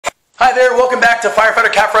Hi there, welcome back to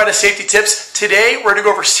Firefighter Apparatus Safety Tips. Today we're going to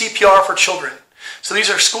go over CPR for children. So these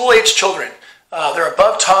are school-age children. They're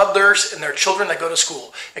above toddlers and they're children that go to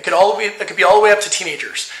school. It could be all the way up to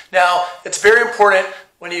teenagers. Now, it's very important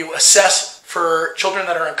when you assess for children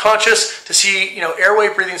that are unconscious to see,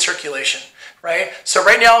 airway, breathing, circulation, right? So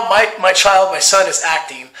right now, my son is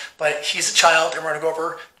acting, but he's a child, and we're going to go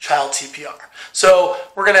over child CPR. So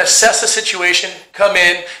we're going to assess the situation, come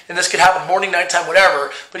in, and this could happen morning, nighttime,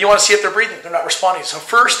 whatever, but you want to see if they're breathing. They're not responding. So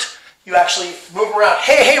first, you actually move around.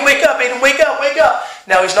 Hey, wake up, Aiden, wake up, wake up.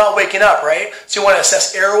 Now he's not waking up, right? So you want to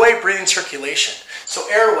assess airway, breathing, circulation. So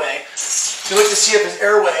airway, you look to see if his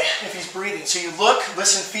airway, if he's breathing. So you look,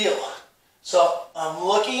 listen, feel. So I'm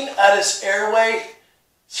looking at his airway,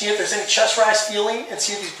 see if there's any chest rise feeling, and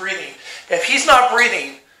see if he's breathing. If he's not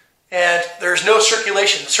breathing and there's no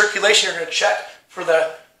circulation, the circulation you're going to check for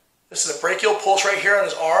this is the brachial pulse right here on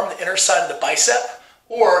his arm, the inner side of the bicep,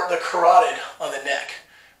 or the carotid on the neck,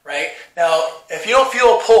 right? Now, if you don't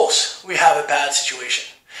feel a pulse, we have a bad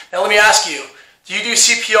situation. Now let me ask you, do you do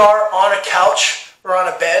CPR on a couch or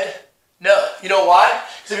on a bed? No. You know why?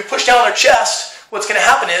 Because if you push down their chest, what's going to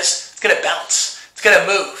happen is it's going to bounce. It's going to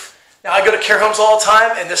move. Now, I go to care homes all the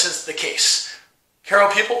time, and this is the case. Care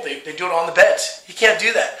home people, they do it on the beds. You can't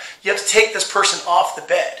do that. You have to take this person off the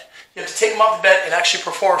bed. You have to take them off the bed and actually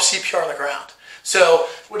perform CPR on the ground. So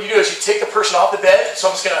what you do is you take the person off the bed. So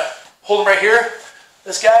I'm just going to hold him right here,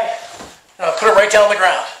 this guy, and I'll put him right down on the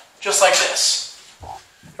ground, just like this.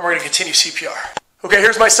 And we're going to continue CPR. Okay,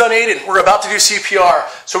 here's my son Aiden. We're about to do CPR.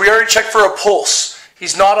 So we already checked for a pulse.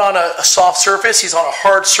 He's not on a soft surface, he's on a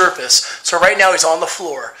hard surface. So right now he's on the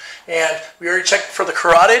floor. And we already checked for the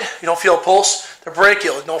carotid, you don't feel a pulse. The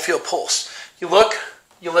brachial, you don't feel a pulse. You look,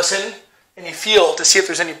 you listen, and you feel to see if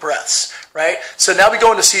there's any breaths, right? So now we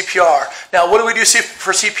go into CPR. Now what do we do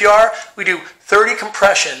for CPR? We do 30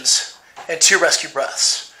 compressions and 2 rescue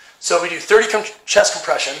breaths. So we do 30 chest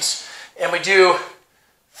compressions, and we do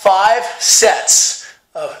 5 sets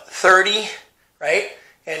of 30, right?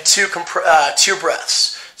 And 2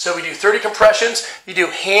 breaths. So we do 30 compressions. You do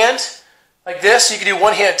hand like this. You can do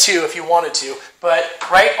one hand too if you wanted to, but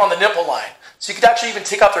right on the nipple line. So you could actually even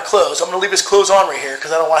take off their clothes. I'm going to leave his clothes on right here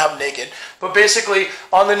because I don't want to have him naked. But basically,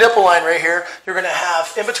 on the nipple line right here, you're going to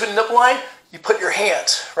have, in between the nipple line, you put your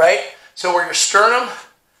hands, right? So where your sternum,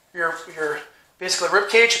 your basically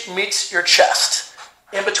rib cage meets your chest,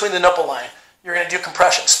 in between the nipple line, you're going to do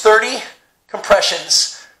compressions. 30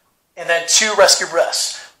 compressions, and then 2 rescue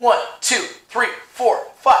breaths. 1, 2, 3, 4,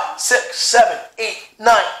 5, 6, 7, 8,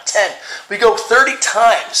 9, 10. We go 30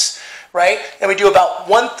 times. Right? And we do about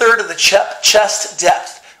 1/3 of the chest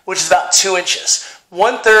depth, which is about 2 inches.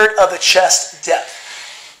 1/3 of the chest depth.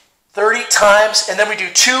 30 times, and then we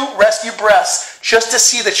do 2 rescue breaths just to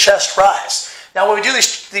see the chest rise. Now when we do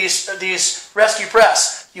these rescue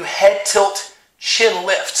breaths, you head tilt, chin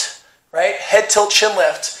lift, right? Head tilt, chin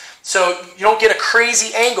lift. So you don't get a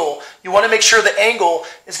crazy angle. You want to make sure the angle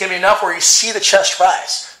is going to be enough where you see the chest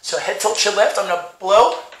rise. So head tilt, chin lift. I'm going to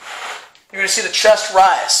blow. You're going to see the chest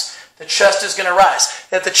rise. The chest is going to rise.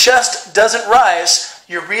 If the chest doesn't rise,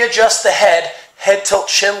 you readjust the head, head tilt,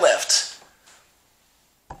 chin lift.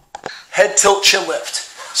 Head tilt, chin lift.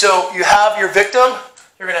 So you have your victim.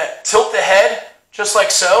 You're going to tilt the head just like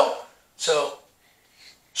so. So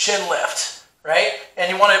chin lift, right?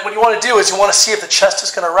 And what you want to do is you want to see if the chest is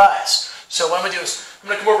going to rise. So what I'm going to do is I'm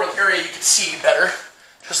going to come over to the area you can see better,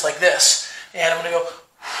 just like this. And I'm going to go,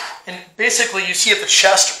 and basically you see if the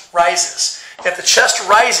chest rises. If the chest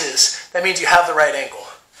rises, that means you have the right angle.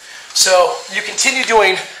 So you continue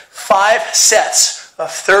doing 5 sets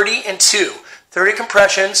of 30 and 2. 30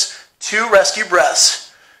 compressions, 2 rescue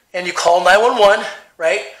breaths, and you call 911,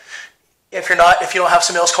 right? If you don't have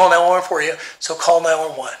somebody else call 911 for you, so call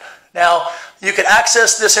 911. Now, you can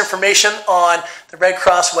access this information on the Red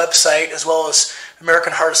Cross website as well as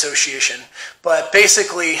American Heart Association. But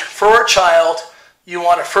basically, for a child, you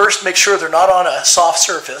want to first make sure they're not on a soft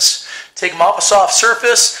surface. Take them off a soft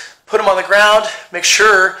surface, put them on the ground, make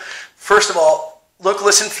sure, first of all, look,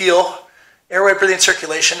 listen, feel, airway, breathing,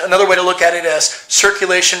 circulation. Another way to look at it is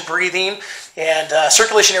circulation, breathing, and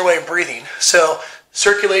circulation, airway, and breathing. So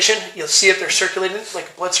circulation, you'll see if they're circulating,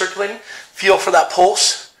 like blood circulating. Feel for that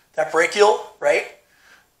pulse, that brachial, right?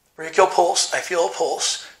 Brachial pulse, I feel a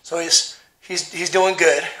pulse. So he's doing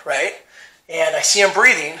good, right? And I see him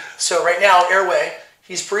breathing. So right now, airway,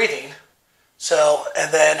 he's breathing. So,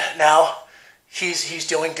 and then now he's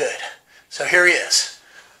doing good. So here he is.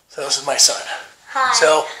 So this is my son. Hi.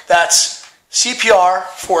 So that's CPR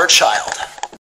for a child.